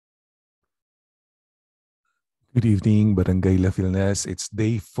Good evening, Barangay LAFILNAZ. It's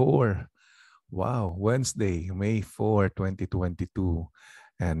day 4. Wow, Wednesday, May 4, 2022.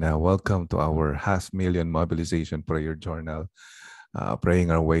 And welcome to our half million mobilization prayer journal, praying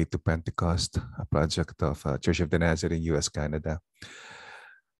our way to Pentecost, a project of Church of the Nazarene, U.S., Canada.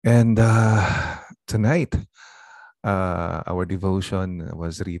 And tonight, our devotion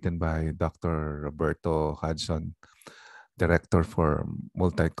was written by Dr. Roberto Hudson, Director for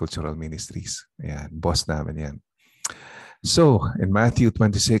Multicultural Ministries. Ayan, boss namin yan. So, in Matthew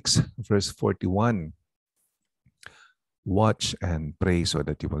 26, verse 41, watch and pray so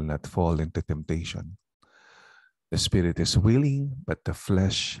that you will not fall into temptation. The spirit is willing, but the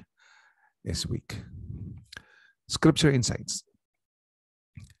flesh is weak. Scripture insights.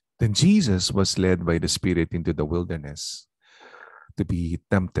 Then Jesus was led by the Spirit into the wilderness to be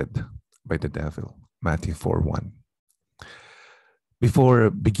tempted by the devil. Matthew 4:1. Before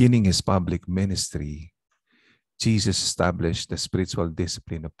beginning his public ministry, Jesus established the spiritual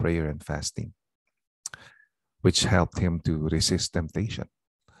discipline of prayer and fasting, which helped him to resist temptation.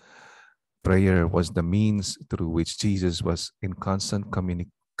 Prayer was the means through which Jesus was in constant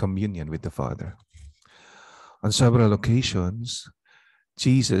communion with the Father. On several occasions,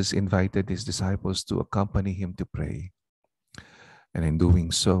 Jesus invited his disciples to accompany him to pray. And in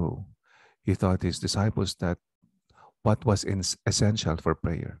doing so, he taught his disciples that what was essential for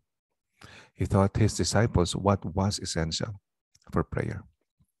prayer. He taught his disciples what was essential for prayer.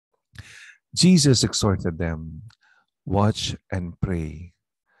 Jesus exhorted them, watch and pray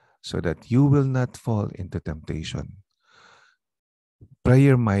so that you will not fall into temptation.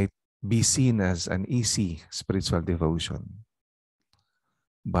 Prayer might be seen as an easy spiritual devotion,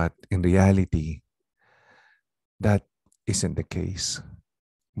 but in reality, that isn't the case.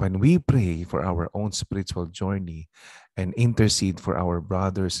 When we pray for our own spiritual journey and intercede for our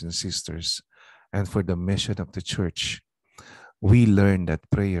brothers and sisters and for the mission of the church, we learn that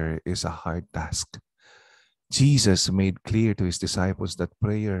prayer is a hard task. Jesus made clear to his disciples that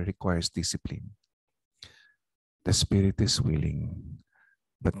prayer requires discipline. The spirit is willing,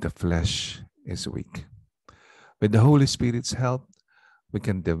 but the flesh is weak. With the Holy Spirit's help, we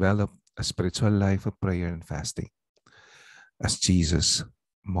can develop a spiritual life of prayer and fasting, as Jesus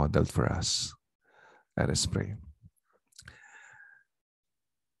modeled for us. Let us pray.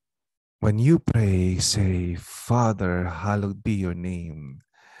 When you pray, say, Father, hallowed be your name.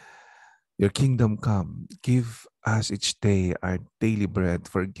 Your kingdom come. Give us each day our daily bread.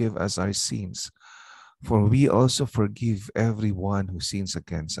 Forgive us our sins, for we also forgive everyone who sins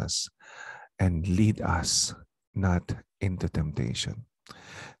against us. And lead us not into temptation.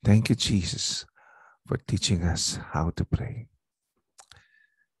 Thank you, Jesus, for teaching us how to pray.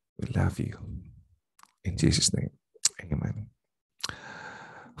 We love you. In Jesus' name, amen.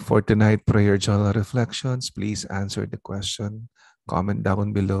 For tonight, prayer journal reflections, please answer the question. Comment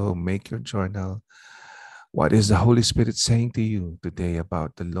down below, make your journal. What is the Holy Spirit saying to you today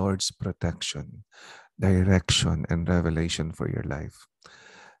about the Lord's protection, direction, and revelation for your life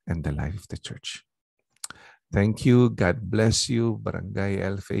and the life of the church? Thank you. God bless you, Barangay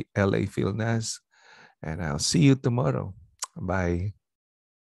LAFILNAZ, and I'll see you tomorrow. Bye.